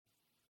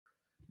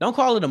Don't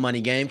call it a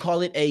money game.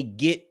 Call it a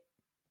get.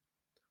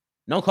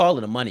 Don't call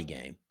it a money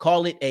game.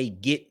 Call it a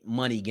get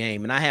money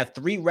game. And I have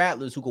three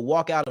Rattlers who could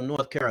walk out of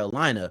North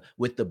Carolina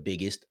with the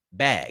biggest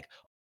bag.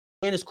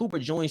 Dennis Cooper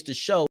joins the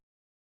show.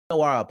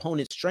 Know our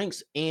opponent's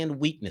strengths and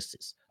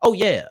weaknesses. Oh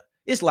yeah,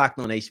 it's Locked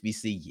On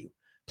HBCU.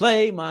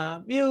 Play my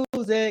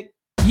music.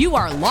 You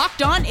are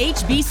Locked On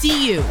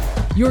HBCU,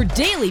 your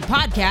daily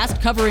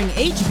podcast covering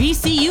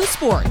HBCU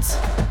sports.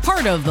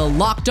 Part of the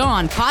Locked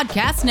On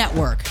Podcast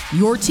Network,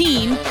 your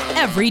team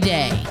every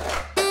day.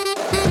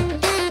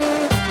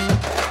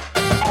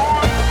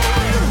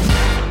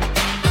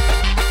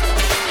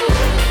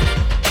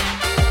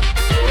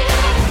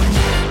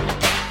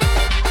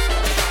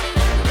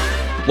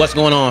 What's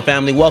going on,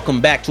 family?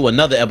 Welcome back to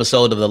another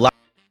episode of the Locked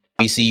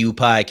On HBCU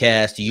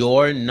podcast,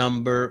 your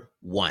number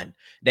one.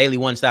 Daily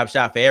one-stop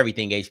shop for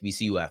everything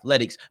HBCU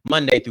athletics,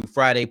 Monday through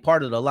Friday,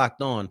 part of the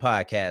Locked On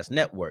Podcast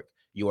Network,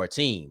 your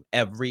team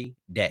every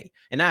day.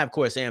 And I, of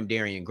course, am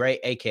Darian Gray,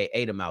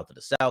 a.k.a. the Mouth of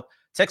the South,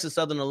 Texas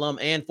Southern alum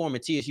and former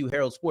TSU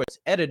Herald Sports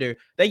editor.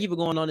 Thank you for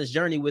going on this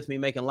journey with me,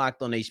 making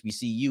Locked On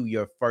HBCU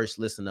your first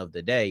listen of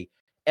the day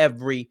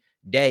every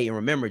day. And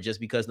remember,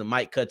 just because the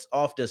mic cuts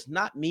off does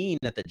not mean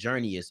that the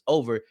journey is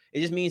over.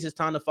 It just means it's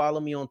time to follow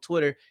me on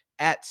Twitter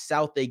at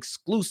South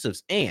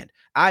Exclusives. And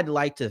I'd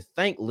like to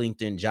thank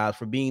LinkedIn Jobs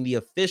for being the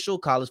official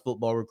college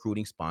football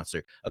recruiting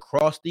sponsor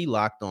across the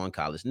Locked On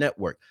College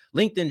Network.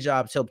 LinkedIn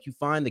Jobs help you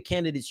find the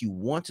candidates you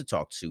want to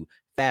talk to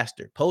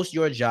faster. Post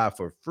your job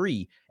for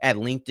free at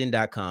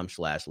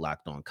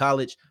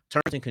linkedin.com/lockedoncollege.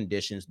 Terms and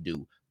conditions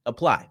do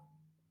apply.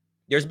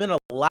 There's been a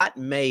lot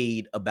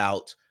made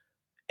about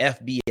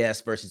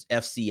FBS versus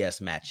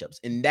FCS matchups,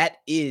 and that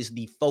is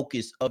the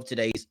focus of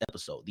today's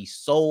episode, the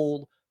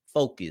sole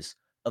focus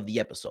of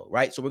the episode,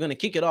 right? So we're going to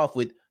kick it off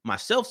with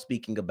myself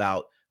speaking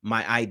about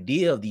my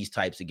idea of these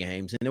types of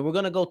games, and then we're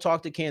going to go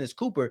talk to Candace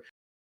Cooper.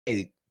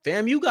 Hey,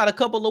 fam, you got a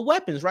couple of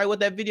weapons, right? What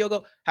that video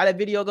go? How that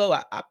video go?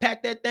 I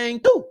packed that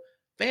thing too.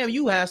 Fam,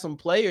 you have some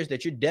players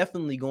that you're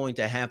definitely going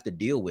to have to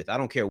deal with. I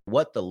don't care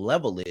what the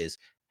level is.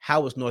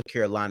 How is North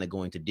Carolina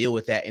going to deal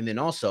with that? And then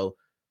also,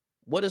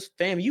 what does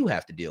FAMU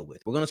have to deal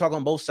with? We're going to talk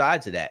on both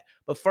sides of that.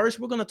 But first,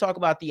 we're going to talk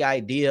about the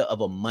idea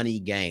of a money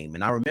game.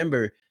 And I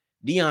remember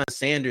Deion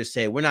Sanders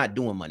said, we're not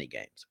doing money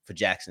games for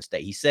Jackson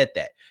State. He said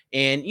that.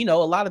 And, you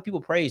know, a lot of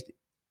people praised it.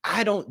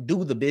 I don't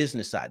do the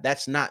business side.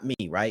 That's not me,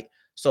 right?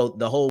 So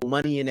the whole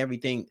money and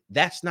everything,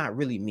 that's not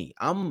really me.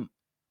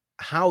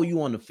 How are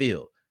you on the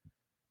field?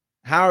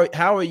 How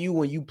are you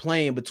when you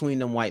playing between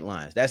them white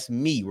lines? That's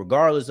me,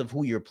 regardless of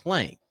who you're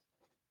playing.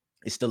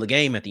 It's still a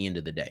game at the end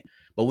of the day.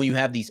 But when you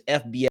have these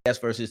FBS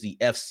versus the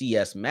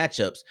FCS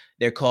matchups,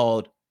 they're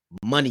called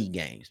money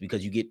games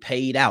because you get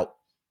paid out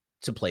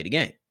to play the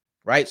game,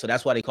 right? So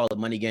that's why they call it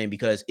money game,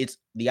 because it's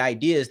the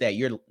idea is that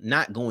you're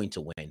not going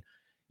to win.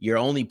 You're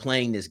only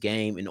playing this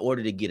game in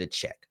order to get a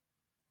check.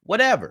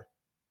 Whatever.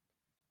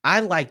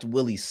 I liked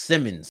Willie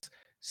Simmons'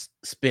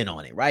 spin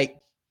on it, right?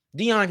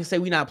 Deion can say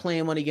we're not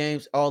playing money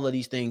games, all of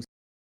these things,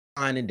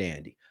 fine and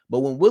dandy. But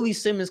when Willie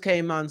Simmons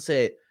came out and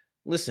said,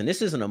 listen,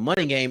 this isn't a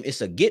money game,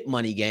 it's a get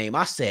money game,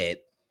 I said,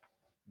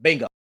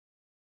 bingo.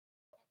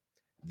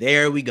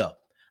 There we go.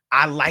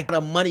 I like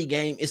a money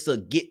game. It's a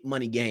get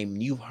money game.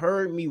 You've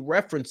heard me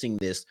referencing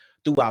this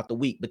throughout the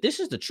week, but this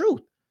is the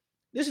truth.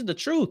 This is the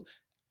truth.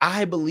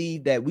 I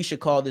believe that we should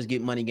call this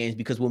get money games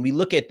because when we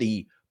look at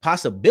the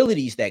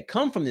possibilities that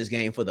come from this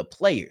game for the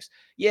players,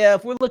 yeah,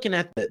 if we're looking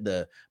at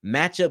the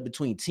matchup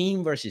between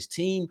team versus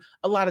team,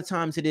 a lot of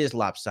times it is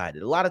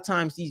lopsided. A lot of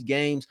times these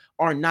games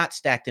are not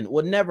stacked in,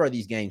 well, never are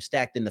these games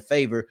stacked in the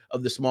favor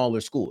of the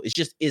smaller school. It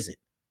just isn't.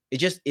 It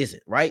just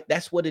isn't, right?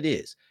 That's what it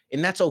is.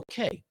 And that's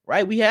okay,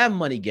 right? We have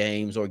money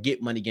games or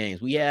get money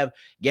games. We have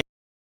games,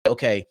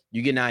 okay,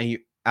 you're getting out here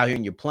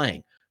and you're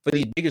playing. For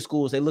these bigger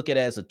schools, they look at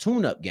it as a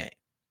tune-up game.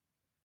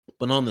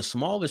 But on the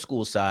smaller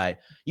school side,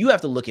 you have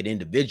to look at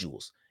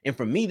individuals. And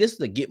for me, this is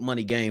a get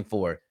money game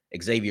for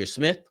Xavier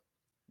Smith,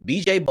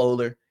 BJ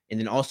Bowler, and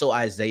then also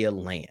Isaiah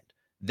Land.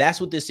 That's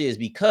what this is,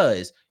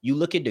 because you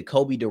look at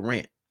Jacoby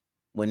Durant.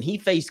 When he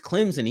faced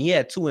Clemson, he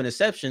had 2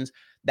 interceptions.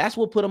 That's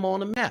what put him on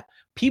the map.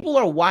 People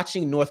are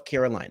watching North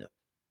Carolina.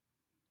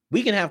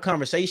 We can have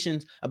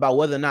conversations about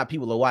whether or not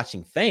people are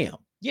watching FAM.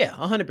 Yeah,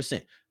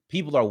 100%.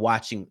 People are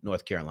watching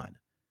North Carolina.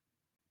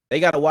 They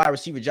got a wide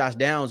receiver, Josh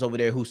Downs, over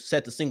there who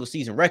set the single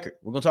season record.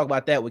 We're going to talk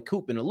about that with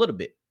Coop in a little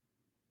bit,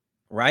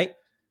 right?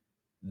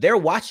 They're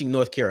watching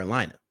North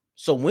Carolina.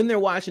 So when they're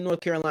watching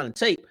North Carolina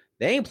tape,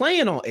 they ain't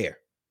playing on air.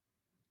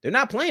 They're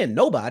not playing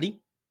nobody.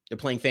 They're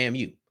playing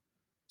FAMU.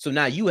 So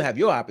now you have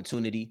your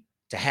opportunity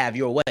to have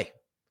your way.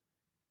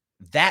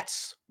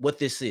 That's what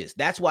this is.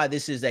 That's why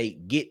this is a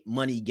get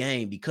money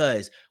game,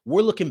 because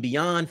we're looking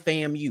beyond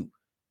FAMU.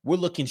 We're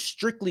looking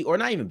strictly, or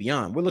not even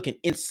beyond, we're looking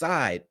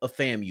inside of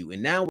FAMU.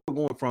 And now we're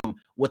going from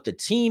what the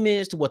team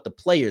is to what the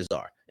players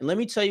are. And let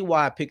me tell you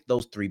why I picked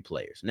those 3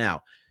 players.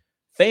 Now,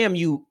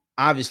 FAMU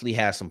obviously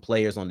has some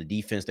players on the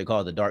defense. They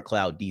call it the dark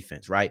cloud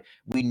defense, right?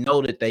 We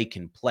know that they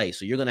can play.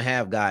 So you're going to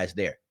have guys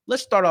there.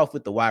 Let's start off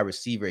with the wide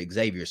receiver,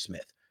 Xavier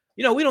Smith.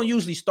 We don't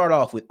usually start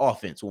off with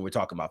offense when we're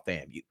talking about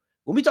FAMU.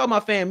 When we talk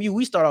about FAMU,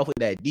 we start off with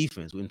that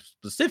defense, when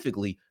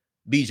specifically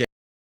BJ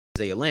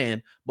Isaiah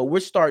Land, but we're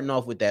starting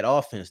off with that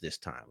offense this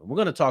time. And we're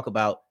going to talk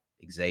about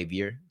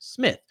Xavier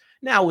Smith.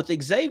 Now, with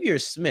Xavier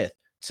Smith,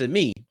 to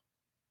me,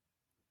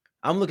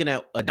 I'm looking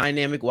at a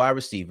dynamic wide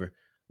receiver,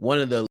 one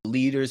of the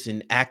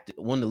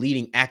one of the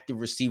leading active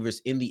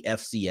receivers in the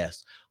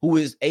FCS, who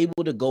is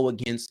able to go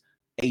against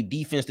a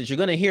defense that you're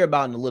going to hear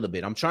about in a little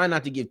bit. I'm trying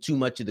not to give too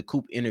much of the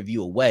Coop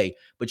interview away,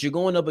 but you're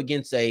going up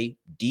against a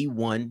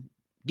D1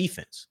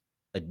 defense,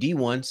 a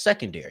D1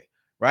 secondary,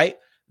 right?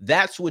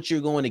 That's what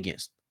you're going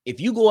against. If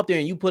you go up there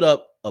and you put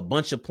up a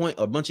bunch of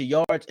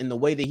yards in the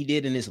way that he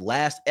did in his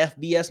last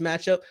FBS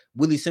matchup,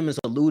 Willie Simmons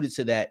alluded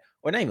to that,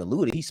 or not even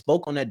alluded, he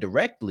spoke on that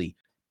directly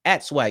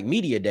at Swag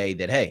Media Day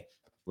that, hey,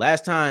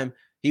 last time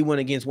he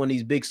went against one of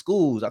these big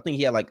schools, I think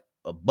he had like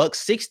a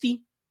 $160.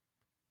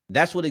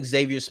 That's what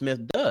Xavier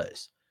Smith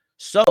does.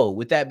 So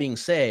with that being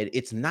said,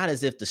 it's not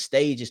as if the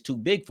stage is too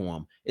big for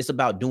him. It's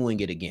about doing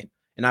it again.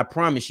 And I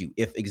promise you,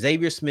 if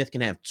Xavier Smith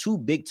can have 2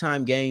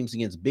 big-time games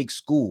against big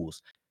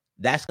schools,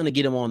 that's going to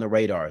get him on the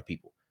radar of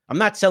people. I'm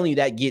not telling you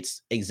that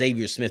gets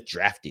Xavier Smith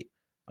drafted.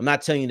 I'm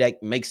not telling you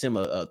that makes him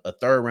a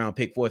third-round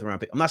pick,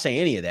 fourth-round pick. I'm not saying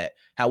any of that.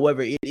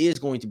 However, it is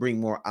going to bring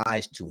more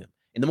eyes to him.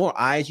 And the more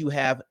eyes you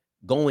have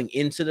going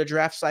into the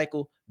draft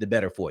cycle, the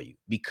better for you.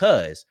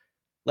 Because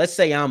let's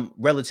say I'm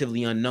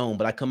relatively unknown,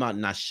 but I come out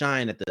and I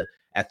shine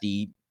at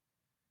the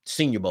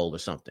Senior Bowl or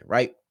something,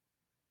 right?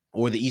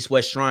 Or the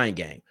East-West Shrine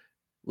game.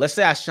 Let's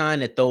say I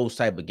shine at those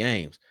type of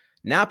games.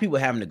 Now people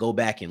are having to go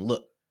back and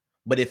look.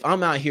 But if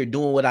I'm out here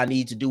doing what I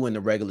need to do in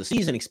the regular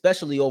season,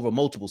 especially over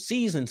multiple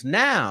seasons,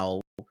 now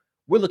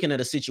we're looking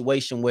at a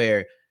situation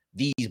where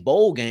these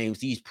bowl games,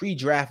 these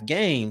pre-draft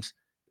games,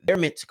 they're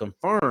meant to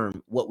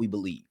confirm what we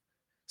believe.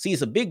 See,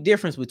 it's a big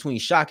difference between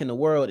shocking the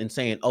world and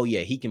saying, oh,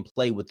 yeah, he can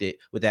play with it,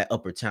 with that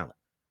upper talent.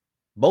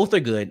 Both are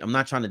good. I'm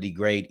not trying to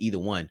degrade either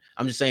one.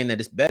 I'm just saying that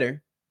it's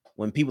better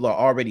when people are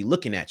already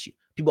looking at you.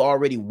 People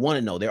already want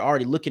to know. They're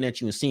already looking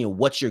at you and seeing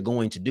what you're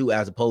going to do,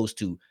 as opposed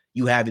to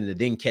you having to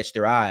then catch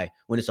their eye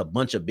when it's a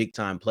bunch of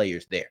big-time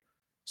players there.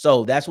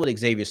 So that's what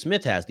Xavier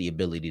Smith has the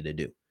ability to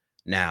do.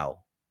 Now,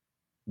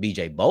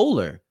 BJ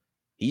Bowler,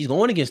 he's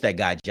going against that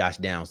guy, Josh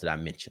Downs, that I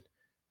mentioned.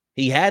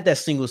 He had that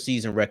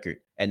single-season record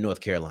at North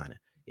Carolina.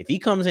 If he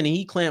comes in and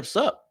he clamps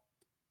up,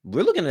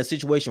 we're looking at a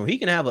situation where he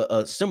can have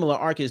a similar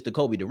arc as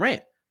Jacoby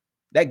Durant.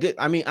 That good.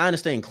 I mean, I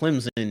understand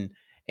Clemson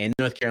and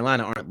North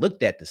Carolina aren't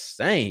looked at the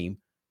same,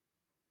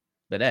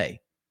 but hey,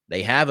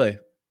 they have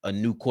a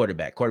new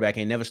quarterback. Quarterback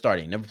ain't never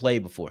started, never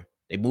played before.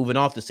 They moving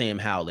off the Sam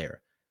Howell era.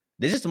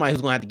 This is somebody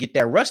who's gonna have to get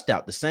that rust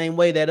out the same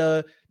way that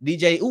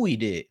DJ Uwe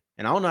did.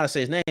 And I don't know how to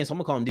say his name, so I'm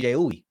gonna call him DJ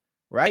Uwe,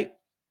 right?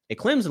 At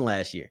Clemson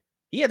last year,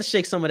 he had to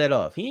shake some of that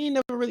off. He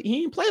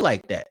didn't play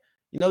like that.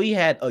 He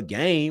had a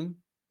game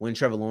when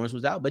Trevor Lawrence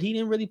was out, but he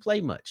didn't really play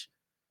much.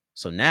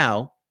 So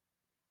now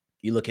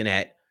you're looking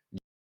at,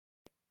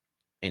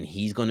 and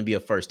he's going to be a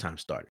first-time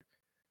starter.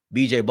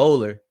 BJ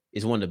Bowler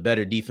is one of the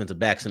better defensive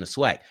backs in the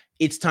SWAC.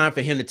 It's time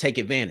for him to take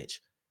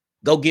advantage.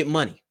 Go get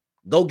money.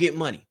 Go get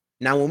money.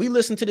 Now, when we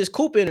listen to this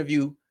Coop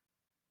interview,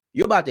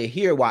 you're about to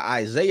hear why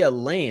Isaiah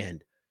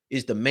Land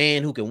is the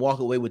man who can walk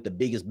away with the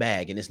biggest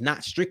bag. And it's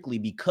not strictly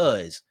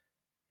because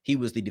he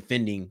was the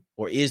defending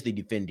or is the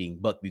defending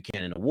Buck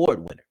Buchanan Award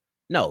winner.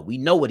 No, we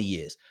know what he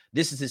is.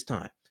 This is his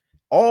time.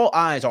 All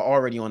eyes are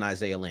already on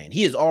Isaiah Land.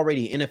 He is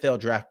already an NFL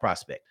draft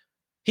prospect.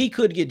 He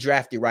could get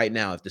drafted right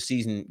now if the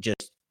season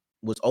just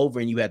was over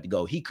and you had to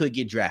go. He could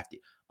get drafted.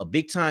 A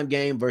big-time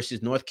game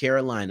versus North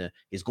Carolina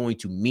is going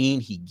to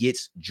mean he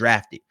gets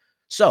drafted.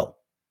 So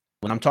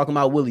when I'm talking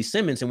about Willie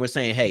Simmons and we're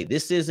saying, hey,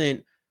 this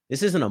isn't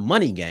a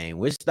money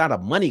game. It's not a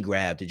money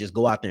grab to just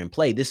go out there and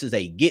play. This is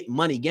a get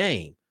money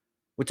game.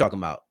 We're talking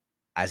about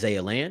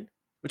Isaiah Land.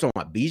 We're talking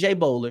about BJ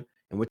Bowler.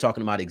 And we're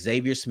talking about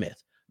Xavier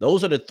Smith.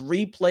 Those are the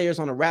 3 players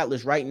on the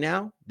Rattlers right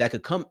now that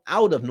could come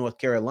out of North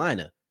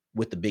Carolina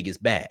with the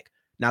biggest bag.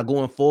 Now,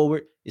 going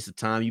forward, it's the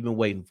time you've been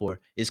waiting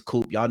for. It's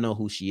Coop. Y'all know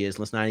who she is.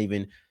 Let's not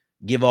even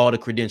give all the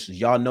credentials.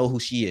 Y'all know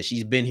who she is.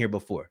 She's been here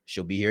before.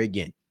 She'll be here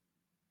again.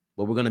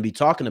 But we're going to be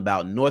talking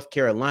about North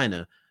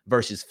Carolina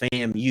versus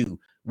FAMU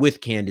with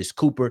Candace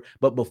Cooper.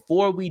 But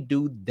before we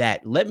do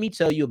that, let me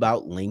tell you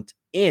about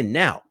LinkedIn.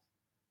 Now,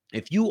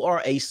 if you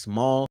are a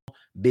small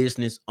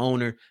business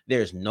owner,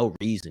 there's no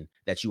reason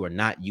that you are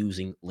not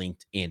using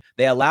LinkedIn.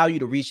 They allow you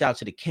to reach out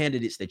to the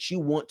candidates that you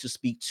want to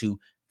speak to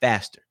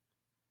faster.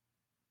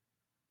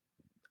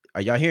 Are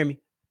y'all hearing me?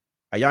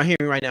 Are y'all hearing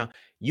me right now?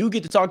 You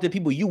get to talk to the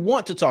people you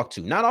want to talk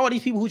to. Not all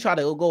these people who try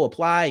to go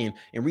apply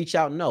and reach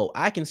out. No,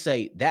 I can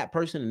say that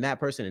person and that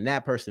person and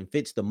that person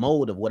fits the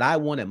mold of what I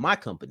want at my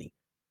company.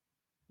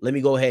 Let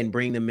me go ahead and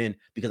bring them in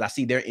because I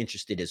see they're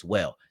interested as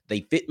well.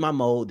 They fit my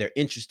mold. They're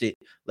interested.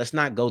 Let's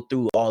not go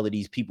through all of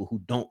these people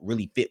who don't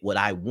really fit what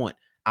I want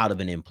out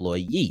of an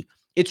employee.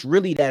 It's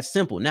really that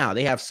simple. Now,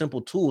 they have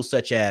simple tools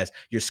such as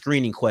your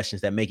screening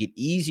questions that make it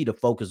easy to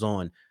focus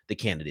on the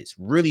candidates,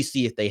 really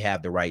see if they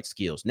have the right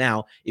skills.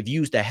 Now, if you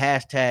use the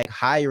hashtag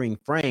hiring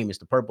frame, it's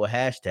the purple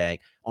hashtag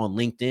on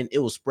LinkedIn, it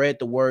will spread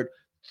the word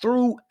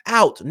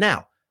throughout.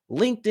 Now,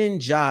 LinkedIn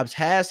Jobs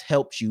has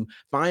helped you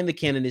find the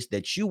candidates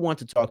that you want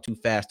to talk to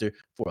faster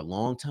for a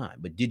long time.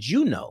 But did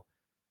you know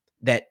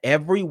that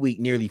every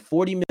week nearly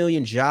 40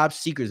 million job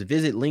seekers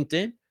visit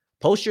LinkedIn?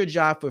 Post your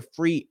job for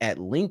free at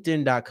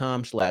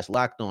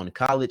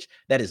linkedin.com/lockedoncollege.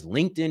 That is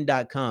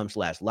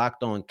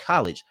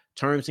linkedin.com/lockedoncollege.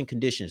 Terms and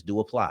conditions do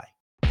apply.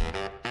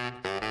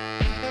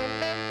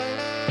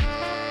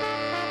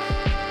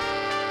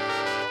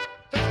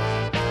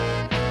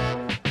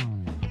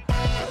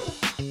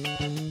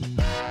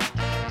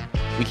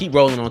 We keep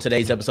rolling on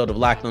today's episode of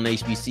Locked on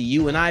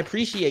HBCU, and I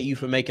appreciate you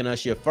for making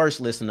us your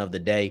first listen of the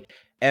day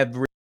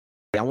every.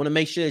 I want to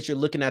make sure that you're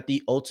looking at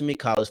the Ultimate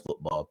College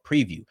Football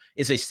Preview.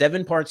 It's a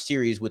 7-part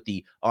series with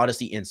the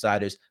Odyssey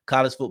insiders,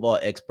 college football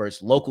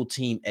experts, local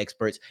team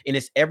experts, and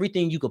it's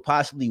everything you could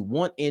possibly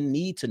want and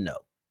need to know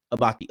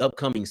about the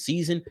upcoming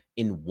season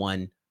in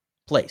one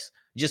place.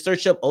 Just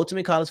search up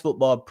Ultimate College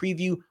Football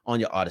Preview on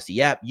your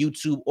Odyssey app,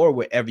 YouTube, or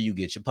wherever you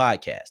get your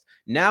podcast.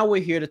 Now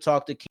we're here to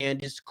talk to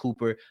Candace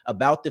Cooper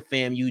about the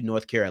FAMU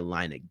North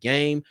Carolina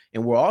game,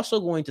 and we're also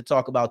going to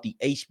talk about the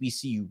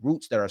HBCU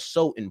roots that are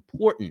so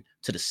important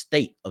to the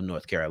state of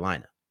North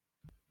Carolina.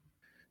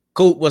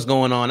 Coop, what's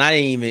going on? I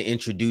didn't even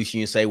introduce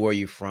you and say where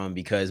you're from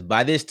because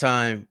by this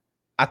time,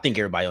 I think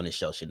everybody on this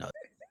show should know.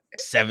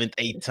 7th,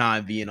 8th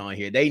time being on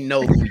here. They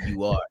know who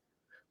you are.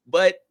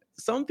 But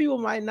some people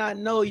might not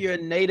know you're a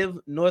native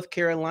North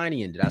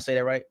Carolinian. Did I say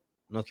that right?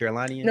 North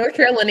Carolinian? North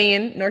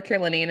Carolinian.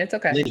 It's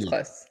okay. Linean. It's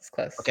close. It's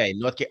close. Okay,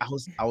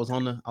 I was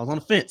on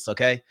the fence.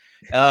 Okay,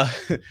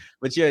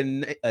 but you're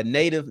a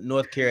native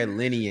North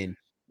Carolinian.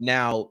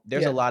 Now,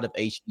 there's a lot of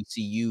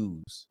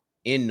HBCUs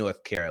in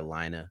North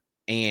Carolina,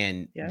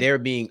 and they're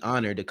being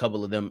honored. A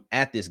couple of them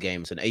at this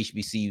game. It's an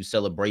HBCU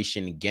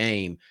celebration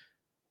game.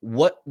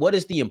 What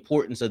is the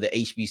importance of the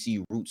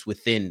HBCU roots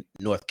within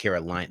North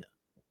Carolina?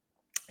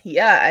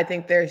 Yeah, I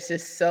think there's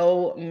just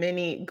so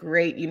many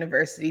great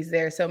universities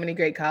there, so many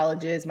great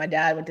colleges. My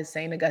dad went to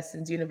St.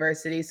 Augustine's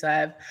University, so I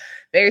have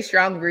very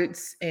strong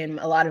roots, and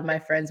a lot of my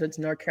friends went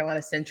to North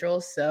Carolina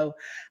Central. So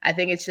I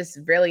think it's just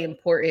really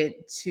important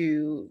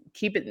to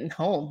keep it in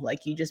home.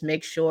 Like, you just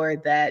make sure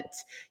that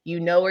you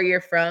know where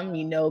you're from,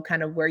 you know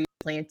kind of where you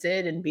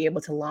planted, and be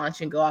able to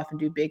launch and go off and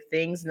do big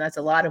things. And that's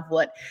a lot of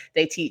what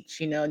they teach,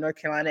 North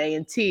Carolina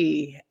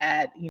A&T,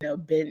 at,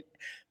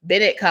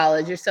 Bennett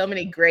College. There's so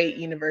many great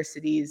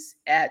universities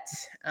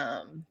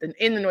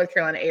in the North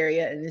Carolina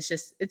area. And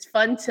it's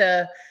fun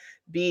to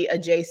be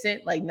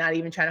adjacent, like not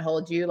even trying to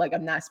hold you. Like,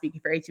 I'm not speaking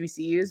for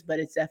HBCUs, but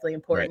it's definitely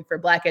important for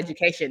Black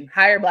education.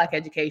 Higher Black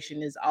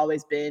education has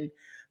always been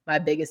my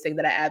biggest thing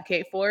that I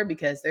advocate for,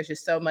 because there's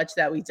just so much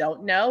that we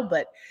don't know,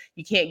 but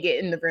you can't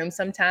get in the room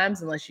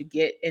sometimes unless you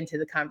get into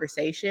the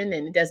conversation.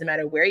 And it doesn't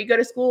matter where you go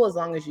to school, as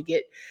long as you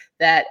get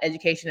that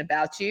education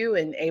about you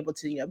and able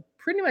to,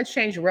 pretty much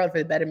change the world for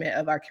the betterment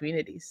of our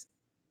communities.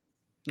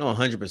 No,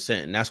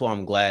 100%. And that's why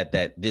I'm glad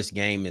that this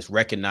game is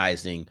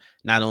recognizing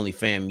not only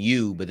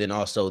FAMU, but then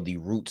also the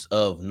roots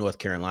of North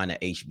Carolina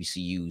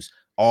HBCUs,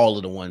 all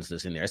of the ones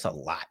that's in there. It's a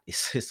lot.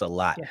 It's a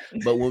lot. Yeah.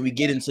 But when we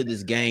get into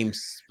this game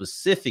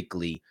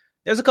specifically,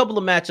 there's a couple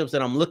of matchups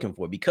that I'm looking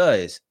for,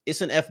 because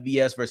it's an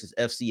FBS versus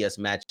FCS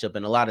matchup.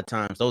 And a lot of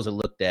times those are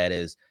looked at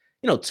as,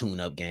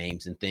 tune-up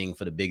games and things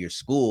for the bigger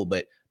school.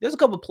 But there's a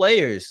couple of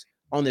players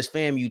on this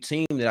FAMU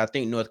team that I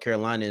think North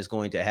Carolina is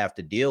going to have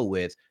to deal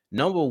with.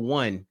 Number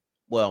one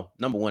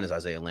is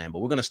Isaiah Lamb, but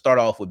we're going to start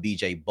off with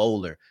BJ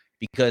Bowler,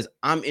 because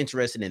I'm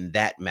interested in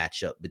that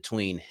matchup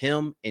between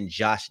him and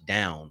Josh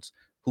Downs,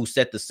 who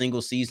set the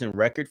single season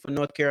record for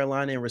North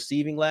Carolina in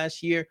receiving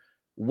last year.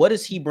 What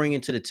is he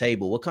bringing to the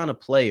table? What kind of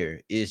player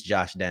is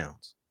Josh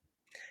Downs?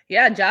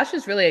 Yeah, Josh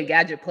is really a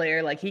gadget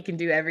player. Like, he can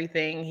do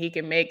everything. He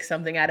can make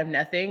something out of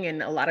nothing.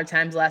 And a lot of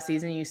times last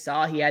season, you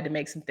saw he had to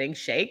make some things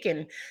shake.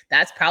 And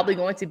that's probably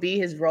going to be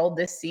his role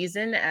this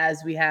season,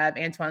 as we have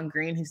Antoine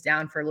Green, who's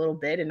down for a little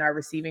bit, and our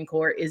receiving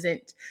core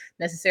isn't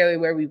necessarily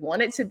where we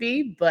want it to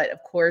be. But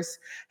of course,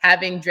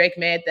 having Drake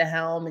May at the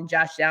helm and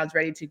Josh Downs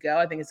ready to go,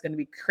 I think it's going to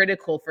be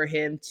critical for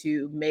him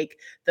to make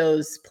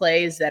those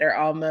plays that are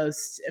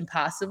almost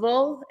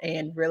impossible,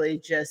 and really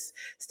just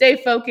stay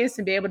focused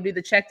and be able to do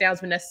the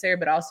checkdowns when necessary,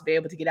 but also be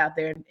able to get out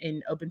there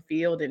in open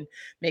field and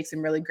make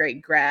some really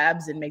great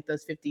grabs and make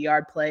those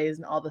 50-yard plays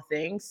and all the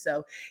things.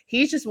 So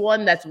he's just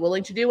one that's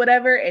willing to do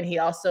whatever. And he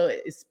also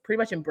is pretty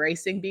much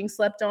embracing being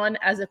slept on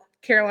as a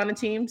Carolina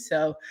team.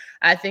 So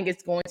I think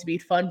it's going to be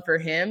fun for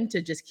him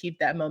to just keep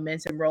that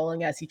momentum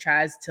rolling as he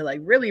tries to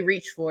really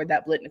reach for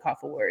that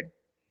Blitnikoff award.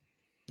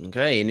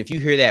 Okay, and if you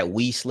hear that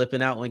we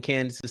slipping out when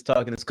Candace is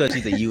talking, it's because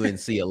she's a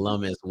UNC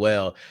alum as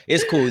well.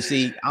 It's cool.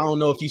 See, I don't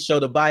know if you show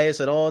the bias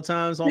at all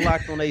times on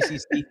Locked on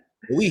ACC, but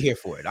we here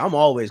for it. I'm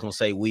always going to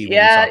say we when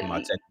we're talking about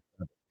Texas.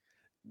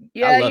 I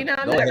Yeah, love it.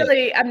 Go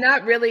ahead. I'm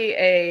not really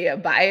a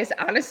bias.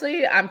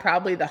 Honestly, I'm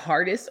probably the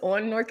hardest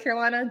on North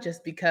Carolina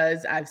just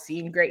because I've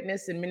seen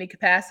greatness in many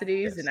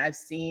capacities and Yes. I've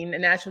seen a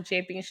national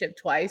championship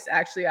twice.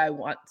 Actually, I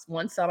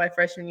once saw my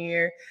freshman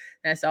year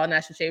and I saw a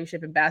national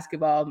championship in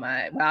basketball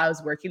while I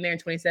was working there in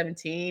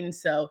 2017.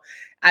 So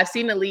I've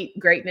seen elite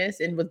greatness,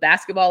 and with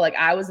basketball, like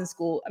I was in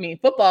school. I mean,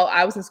 football,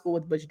 I was in school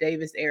with Butch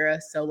Davis era.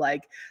 So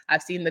like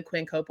I've seen the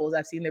Quinn Copels,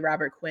 I've seen the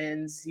Robert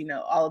Quinns,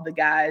 all of the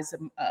guys,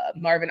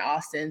 Marvin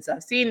Austin. So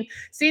I've seen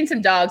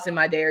some dogs in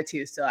my day or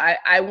two. So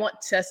I want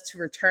us to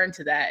return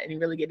to that and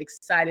really get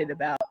excited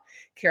about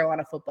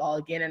Carolina football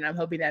again. And I'm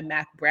hoping that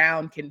Mac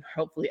Brown can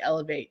hopefully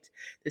elevate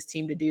this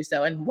team to do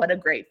so. And what a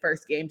great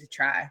first game to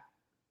try.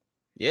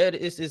 Yeah,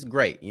 it's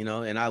great,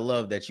 and I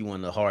love that you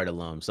want the hard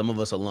alums. Some of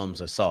us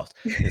alums are soft,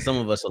 and some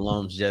of us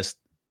alums just,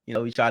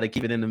 we try to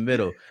keep it in the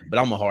middle. But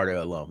I'm a harder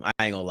alum. I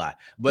ain't gonna lie.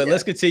 But Yeah,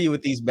 let's continue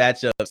with these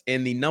matchups.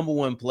 And the number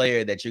one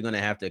player that you're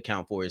gonna have to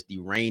account for is the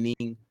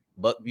reigning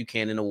Buck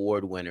Buchanan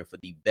Award winner for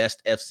the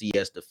best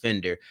FCS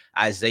defender,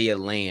 Isaiah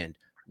Land.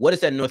 What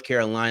is that North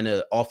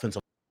Carolina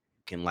offensive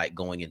looking like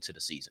going into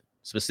the season,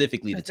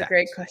 specifically the that's a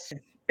great tackles? question.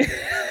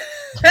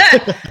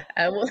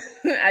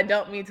 I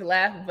don't mean to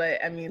laugh,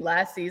 but I mean,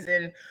 last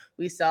season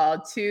we saw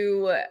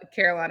two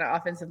Carolina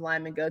offensive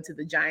linemen go to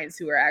the Giants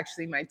who are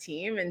actually my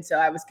team. And so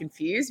I was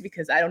confused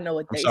because I don't know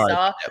what I'm they sorry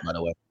saw. about that, by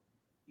the way.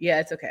 Yeah,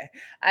 it's okay.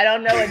 I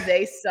don't know what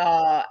they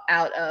saw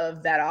out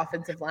of that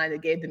offensive line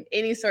that gave them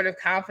any sort of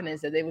confidence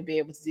that they would be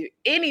able to do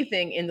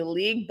anything in the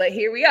league. But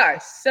here we are.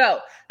 So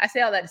I say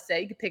all that to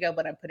say, you can pick up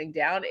what I'm putting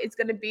down. It's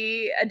going to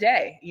be a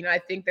day. I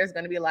think there's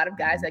going to be a lot of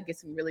guys that get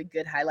some really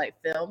good highlight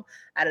film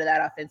out of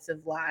that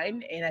offensive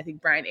line. And I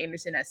think Brian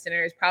Anderson at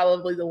center is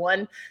probably the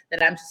one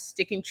that I'm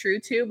sticking true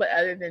to. But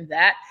other than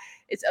that,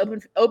 it's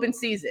open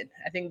season.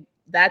 I think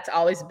that's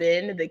always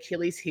been the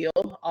Achilles heel,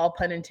 all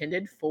pun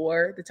intended,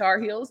 for the Tar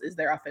Heels is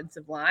their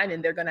offensive line.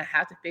 And they're going to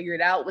have to figure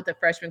it out with the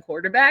freshman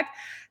quarterback,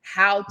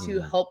 how to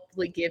Mhm.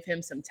 hopefully give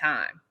him some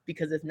time.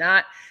 Because if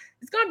not,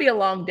 it's going to be a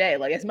long day.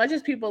 Like, as much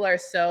as people are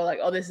so like,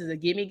 oh, this is a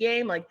gimme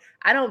game, like,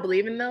 I don't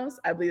believe in those.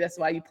 I believe that's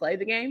why you play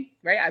the game,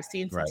 right? I've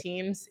seen some Right.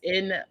 teams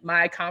in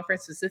my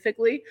conference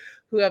specifically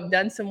who have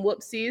done some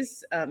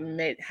whoopsies.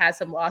 It has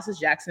some losses,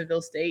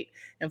 Jacksonville State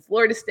and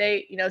Florida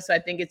State, so I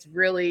think it's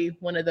really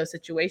one of those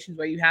situations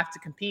where you have to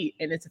compete.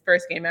 And it's the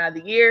first game out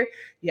of the year.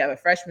 You have a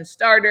freshman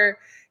starter.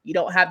 You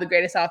don't have the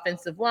greatest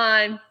offensive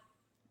line.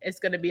 It's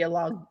going to be a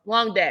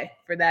long day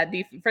for that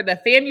for the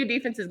FAMU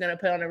defense is going to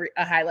put on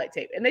a highlight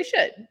tape, and they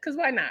should, because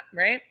why not,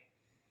 right?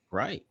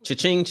 Right.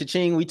 Cha-ching,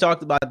 cha-ching. We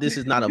talked about this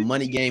is not a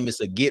money game, it's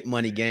a get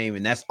money game.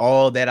 And that's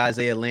all that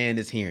Isaiah Land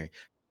is hearing.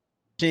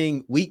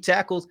 Ching, weak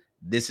tackles,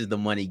 this is the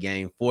money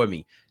game for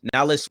me.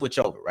 Now let's switch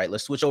over, right?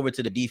 Let's switch over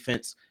to the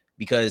defense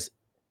because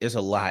there's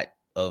a lot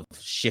of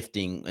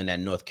shifting in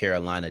that North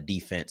Carolina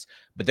defense,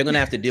 but they're going to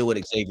have to deal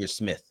with Xavier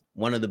Smith,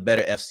 one of the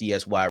better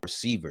FCS wide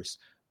receivers.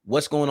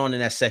 What's going on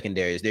in that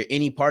secondary? Is there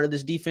any part of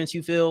this defense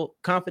you feel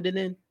confident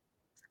in?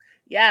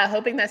 Yeah,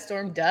 hoping that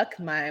Storm Duck,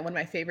 one of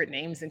my favorite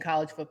names in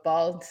college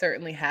football,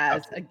 certainly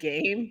has a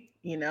Absolutely. game.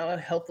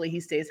 Hopefully he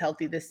stays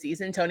healthy this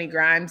season. Tony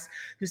Grimes,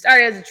 who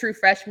started as a true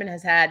freshman,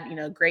 has had,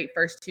 great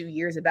first 2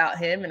 years about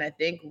him. And I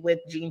think with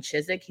Gene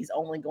Chizik, he's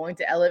only going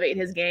to elevate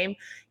his game.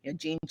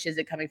 Gene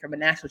Chizik coming from a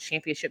national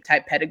championship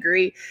type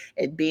pedigree,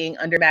 it being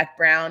under Mac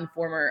Brown,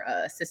 former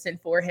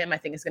assistant for him, I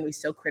think it's going to be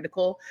so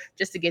critical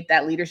just to get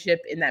that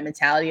leadership and that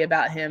mentality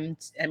about him.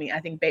 I mean, I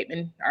think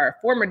Bateman, our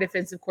former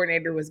defensive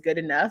coordinator, was good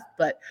enough,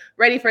 but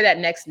ready for that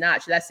next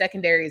notch. That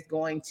secondary is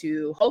going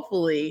to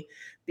hopefully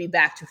be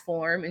back to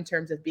form in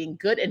terms of being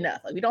good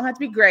enough. Like, we don't have to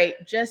be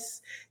great,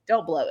 just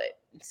don't blow it.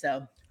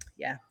 So,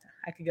 yeah,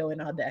 I could go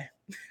in all day.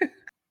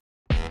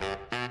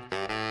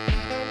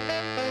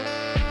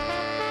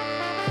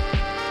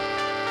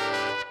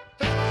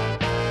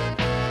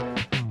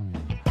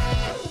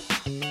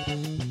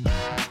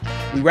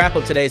 We wrap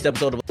up today's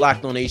episode of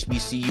Locked On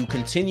HBCU,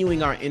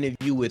 continuing our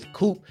interview with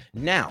Coop.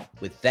 Now,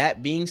 with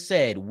that being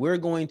said, we're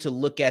going to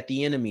look at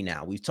the enemy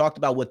now. We've talked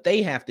about what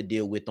they have to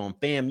deal with on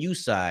FAMU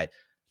side,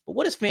 but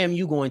what is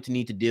FAMU going to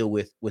need to deal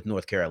with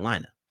North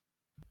Carolina?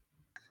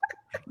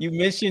 You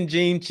mentioned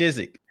Gene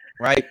Chizik,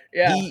 right?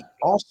 Yeah. He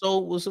also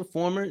was a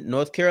former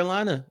North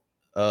Carolina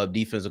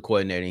defensive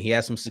coordinator. He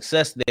had some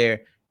success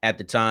there at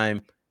the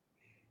time.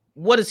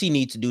 What does he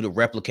need to do to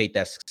replicate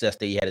that success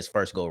that he had his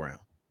first go around?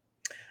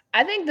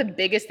 I think the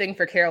biggest thing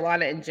for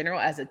Carolina in general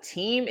as a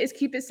team is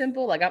keep it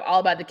simple. Like, I'm all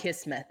about the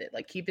KISS method,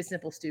 like keep it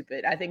simple,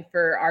 stupid. I think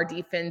for our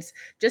defense,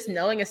 just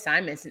knowing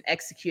assignments and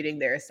executing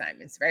their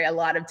assignments, right? A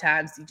lot of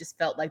times you just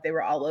felt like they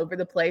were all over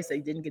the place.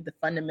 They didn't get the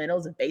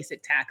fundamentals of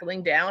basic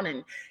tackling down.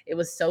 And it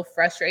was so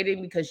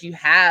frustrating because you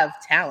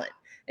have talent.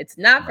 It's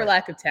not for Right.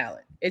 lack of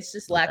talent. It's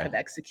just lack Okay. of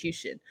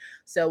execution.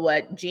 So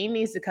what Gene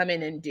needs to come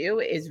in and do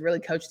is really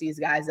coach these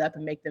guys up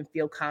and make them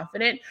feel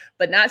confident,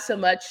 but not so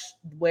much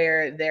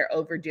where they're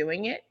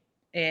overdoing it.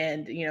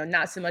 And,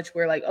 not so much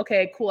we're like,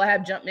 okay, cool, I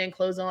have Jumpman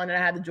clothes on and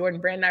I have the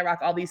Jordan brand and I rock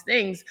all these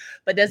things,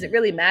 but does it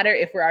really matter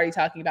if we're already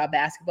talking about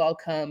basketball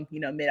come,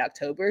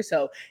 mid-October?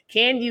 So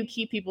can you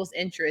keep people's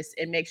interest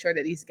and make sure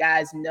that these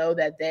guys know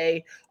that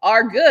they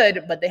are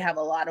good, but they have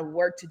a lot of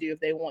work to do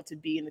if they want to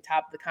be in the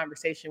top of the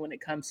conversation when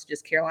it comes to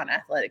just Carolina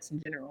athletics in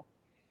general?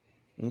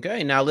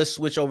 Okay, now let's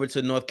switch over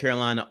to North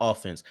Carolina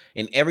offense.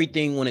 And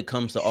everything when it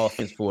comes to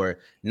offense for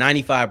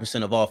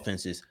 95% of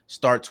offenses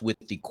starts with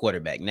the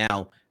quarterback.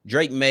 Now,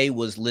 Drake May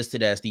was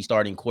listed as the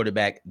starting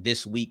quarterback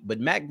this week, but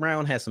Mac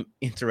Brown has some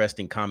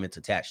interesting comments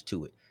attached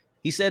to it.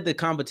 He said the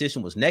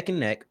competition was neck and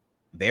neck,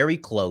 very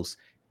close,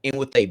 and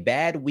with a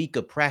bad week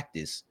of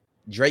practice,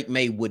 Drake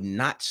May would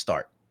not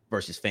start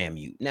versus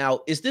FAMU.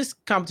 Now, is this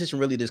competition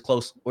really this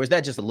close, or is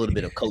that just a little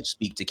bit of coach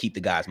speak to keep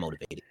the guys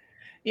motivated?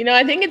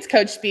 I think it's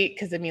coach speak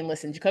because,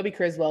 listen, Jacoby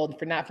Criswell,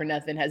 for nothing,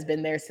 has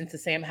been there since the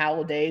Sam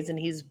Howell days, and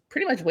he's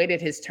pretty much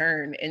waited his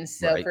turn. And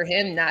so Right. for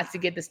him not to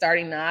get the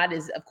starting nod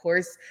is, of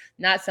course,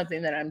 not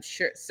something that I'm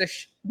sure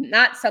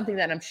not something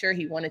that I'm sure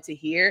he wanted to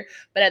hear.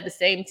 But at the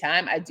same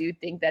time, I do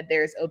think that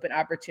there's open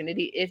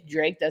opportunity if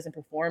Drake doesn't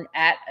perform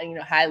at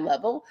a high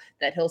level,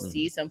 that he'll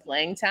see some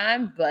playing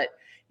time. But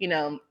you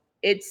know,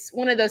 it's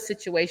one of those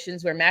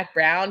situations where Mac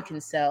Brown can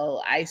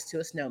sell ice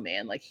to a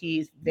snowman. Like,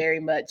 he's very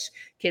much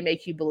can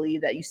make you believe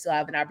that you still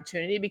have an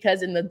opportunity,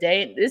 because in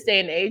this day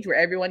and age where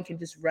everyone can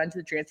just run to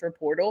the transfer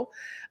portal,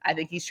 I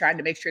think he's trying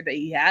to make sure that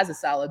he has a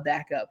solid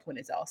backup when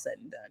it's all said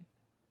and done.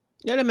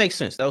 Yeah, that makes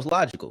sense. That was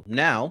logical.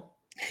 Now,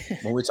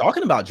 when we're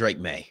talking about Drake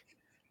May,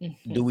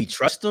 do we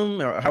trust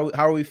him, or how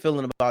are we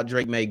feeling about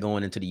Drake May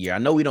going into the year? I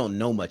know we don't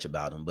know much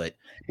about him, but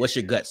what's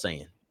your gut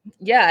saying?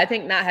 Yeah, I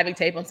think not having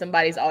tape on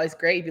somebody is always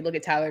great. If you look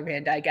at Tyler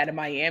Van Dyke out of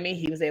Miami,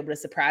 he was able to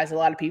surprise a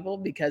lot of people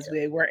because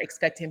we weren't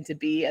expecting him to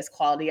be as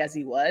quality as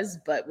he was.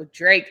 But with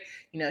Drake,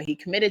 he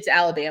committed to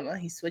Alabama.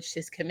 He switched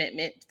his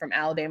commitment from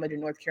Alabama to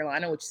North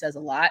Carolina, which says a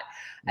lot.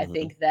 I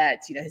think that,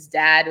 his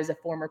dad was a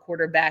former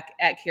quarterback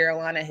at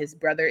Carolina. His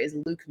brother is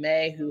Luke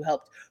May, who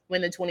helped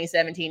win the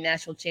 2017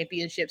 national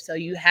championship. So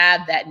you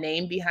have that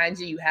name behind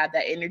you. You have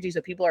that energy. So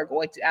people are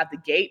going to, out the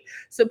gate,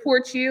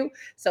 support you.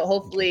 So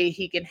hopefully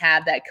he can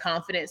have that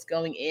confidence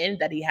going in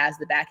that he has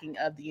the backing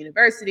of the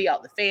university,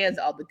 all the fans,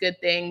 all the good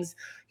things.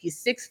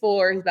 He's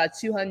 6'4", he's about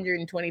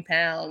 220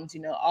 pounds,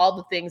 all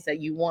the things that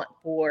you want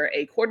for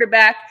a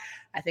quarterback.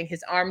 I think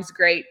his arm's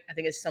great. I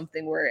think it's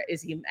something where,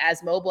 is he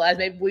as mobile as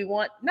maybe we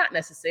want? Not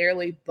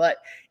necessarily, but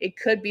it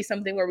could be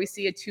something where we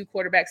see a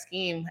 2-quarterback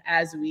scheme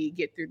as we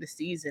get through the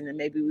season, and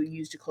maybe we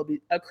use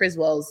Jacoby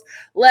Criswell's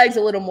legs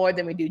a little more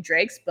than we do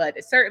Drake's.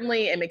 But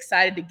certainly am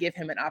excited to give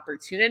him an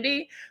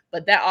opportunity.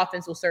 But that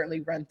offense will certainly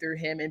run through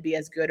him and be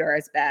as good or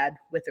as bad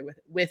with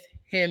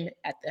him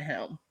at the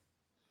helm.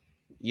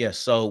 Yes.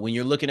 So when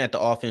you're looking at the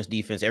offense,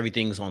 defense,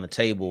 everything's on the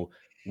table.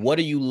 What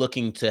are you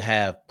looking to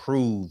have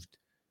proved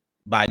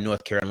by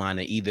North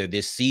Carolina, either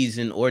this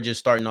season or just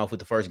starting off with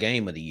the first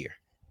game of the year?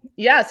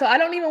 Yeah, so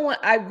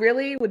I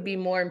really would be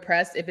more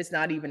impressed if it's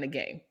not even a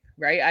game,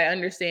 right?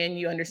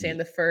 You understand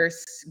the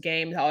first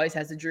game always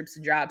has the droops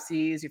and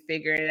dropsies, you're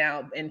figuring it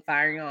out and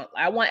firing on.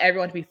 I want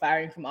everyone to be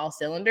firing from all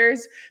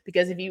cylinders,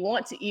 because if you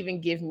want to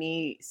even give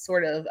me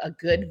sort of a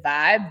good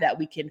vibe that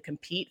we can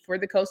compete for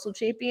the Coastal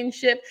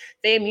Championship,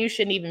 FAMU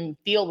shouldn't even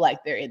feel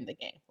like they're in the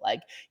game.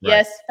 Like, Right.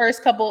 yes,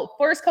 first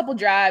couple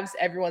drives,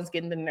 everyone's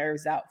getting the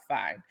nerves out,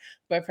 fine.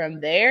 But from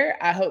there,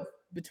 I hope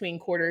between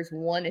quarters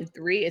 1 and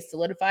 3 is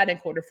solidified. In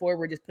quarter 4,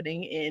 we're just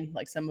putting in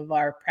like some of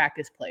our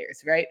practice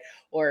players, right?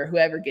 Or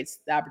whoever gets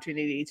the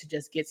opportunity to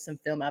just get some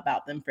film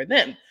about them for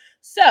them.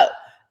 So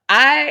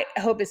I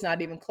hope it's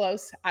not even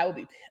close.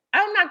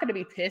 I'm not going to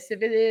be pissed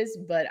if it is,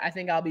 but I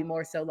think I'll be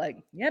more so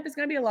like, yep, it's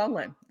going to be a long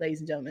one, ladies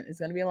and gentlemen. It's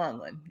going to be a long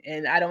one.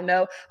 And I don't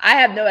know. I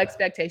have no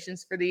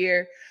expectations for the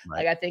year. Right.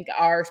 Like, I think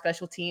our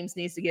special teams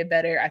needs to get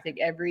better. I think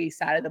every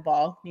side of the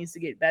ball needs to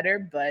get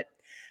better, but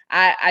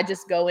I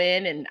just go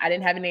in, and I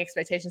didn't have any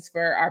expectations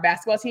for our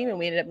basketball team, and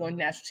we ended up going to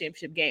national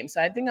championship game.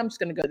 So I think I'm just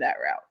going to go that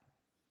route.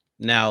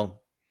 Now,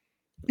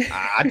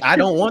 I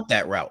don't want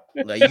that route.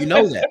 Like, that. Of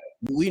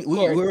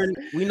course.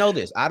 We know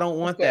this. I don't Of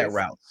want that course.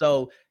 route.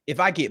 So if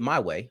I get my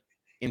way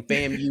and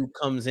FAMU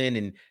comes in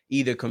and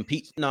either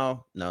competes,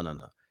 no.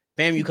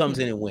 FAMU comes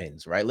in and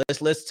wins, right?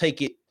 Let's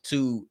take it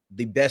to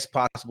the best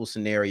possible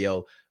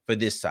scenario for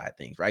this side of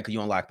things, right? Because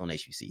you unlocked on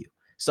HBCU.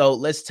 So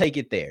let's take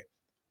it there.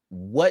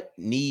 What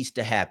needs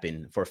to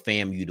happen for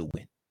FAMU to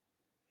win?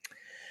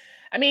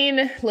 I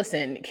mean,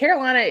 listen,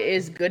 Carolina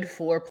is good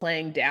for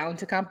playing down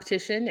to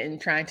competition and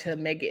trying to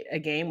make it a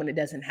game when it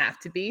doesn't have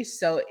to be.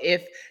 So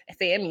if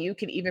FAMU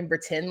can even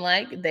pretend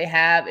like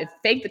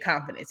fake the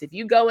confidence. If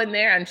you go in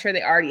there, I'm sure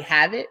they already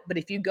have it, but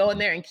if you go in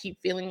there and keep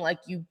feeling like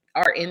you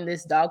are in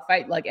this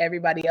dogfight like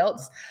everybody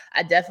else,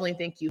 I definitely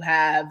think you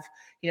have,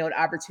 an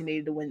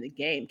opportunity to win the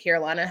game.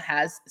 Carolina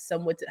has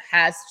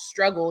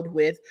struggled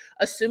with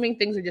assuming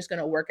things are just going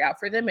to work out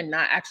for them and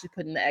not actually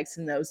putting the X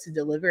and O's to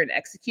deliver and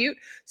execute.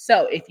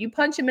 So if you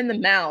punch him in the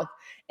mouth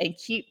and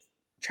keep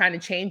trying to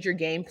change your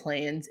game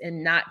plans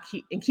and not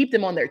keep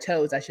them on their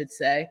toes, I should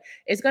say,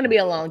 it's going to be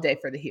a long day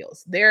for the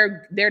Heels.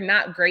 They're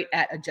not great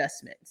at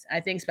adjustments.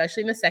 I think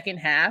especially in the second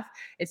half,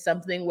 it's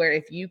something where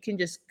if you can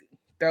just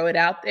throw it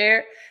out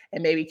there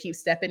and maybe keep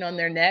stepping on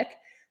their neck,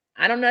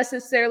 I don't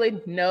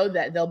necessarily know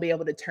that they'll be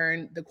able to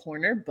turn the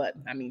corner, but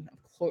I mean,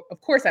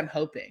 of course I'm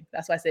hoping.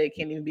 That's why I say it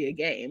can't even be a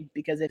game,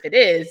 because if it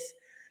is,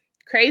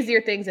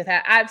 crazier things have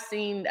happened. I've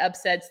seen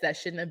upsets that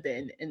shouldn't have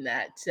been in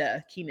that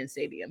Kenan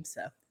Stadium.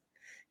 So,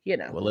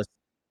 Well, let's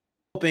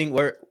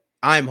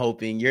I'm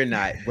hoping you're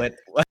not, but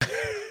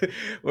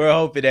we're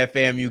hoping that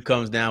FAMU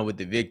comes down with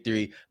the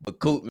victory. But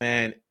Coop,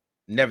 man,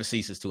 never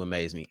ceases to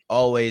amaze me.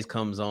 Always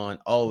comes on,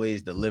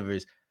 always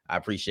delivers. I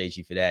appreciate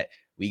you for that.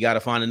 We got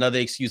to find another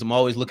excuse. I'm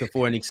always looking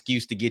for an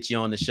excuse to get you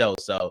on the show.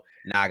 So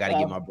now I got to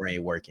get my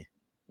brain working.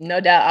 No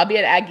doubt. I'll be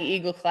at Aggie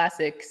Eagle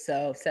Classic,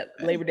 so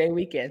Labor Day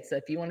weekend. So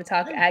if you want to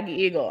talk Aggie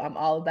Eagle, I'm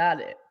all about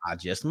it. I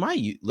just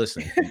might.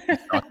 Listen, you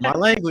talk my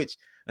language.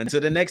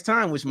 Until the next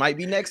time, which might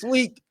be next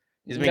week.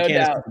 It's been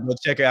Candace. Go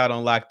check her out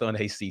on Locked On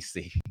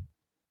ACC.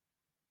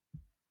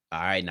 All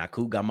right, now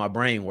Coop got my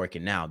brain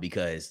working now,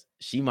 because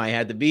she might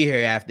have to be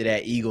here after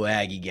that Eagle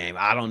Aggie game.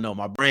 I don't know.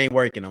 My brain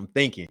working. I'm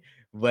thinking.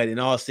 But in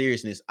all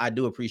seriousness, I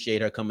do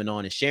appreciate her coming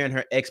on and sharing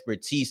her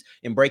expertise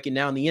in breaking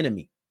down the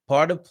enemy.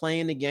 Part of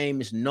playing the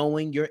game is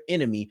knowing your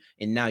enemy,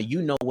 and now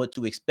you know what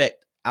to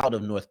expect out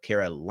of North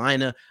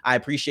Carolina. I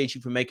appreciate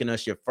you for making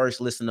us your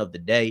first listen of the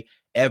day.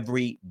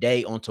 Every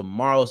day on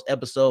tomorrow's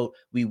episode,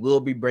 we will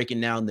be breaking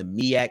down the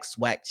MEAC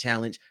SWAC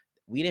Challenge.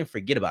 We didn't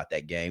forget about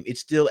that game. It's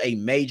still a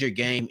major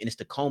game, and it's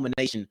the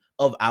culmination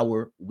of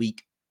our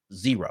week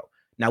 0.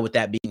 Now, with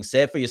that being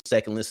said, for your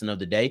second listen of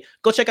the day,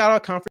 go check out our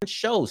conference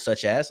shows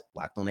such as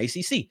Locked On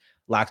ACC,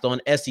 Locked On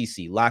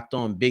SEC, Locked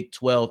On Big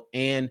 12,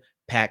 and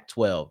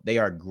Pac-12. They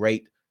are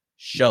great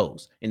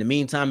shows. In the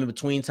meantime, in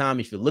between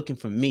time, if you're looking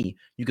for me,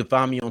 you can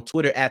find me on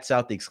Twitter at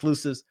South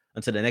Exclusives.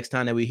 Until the next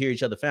time that we hear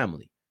each other,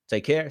 family,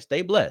 take care,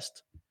 stay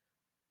blessed.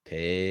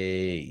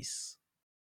 Peace.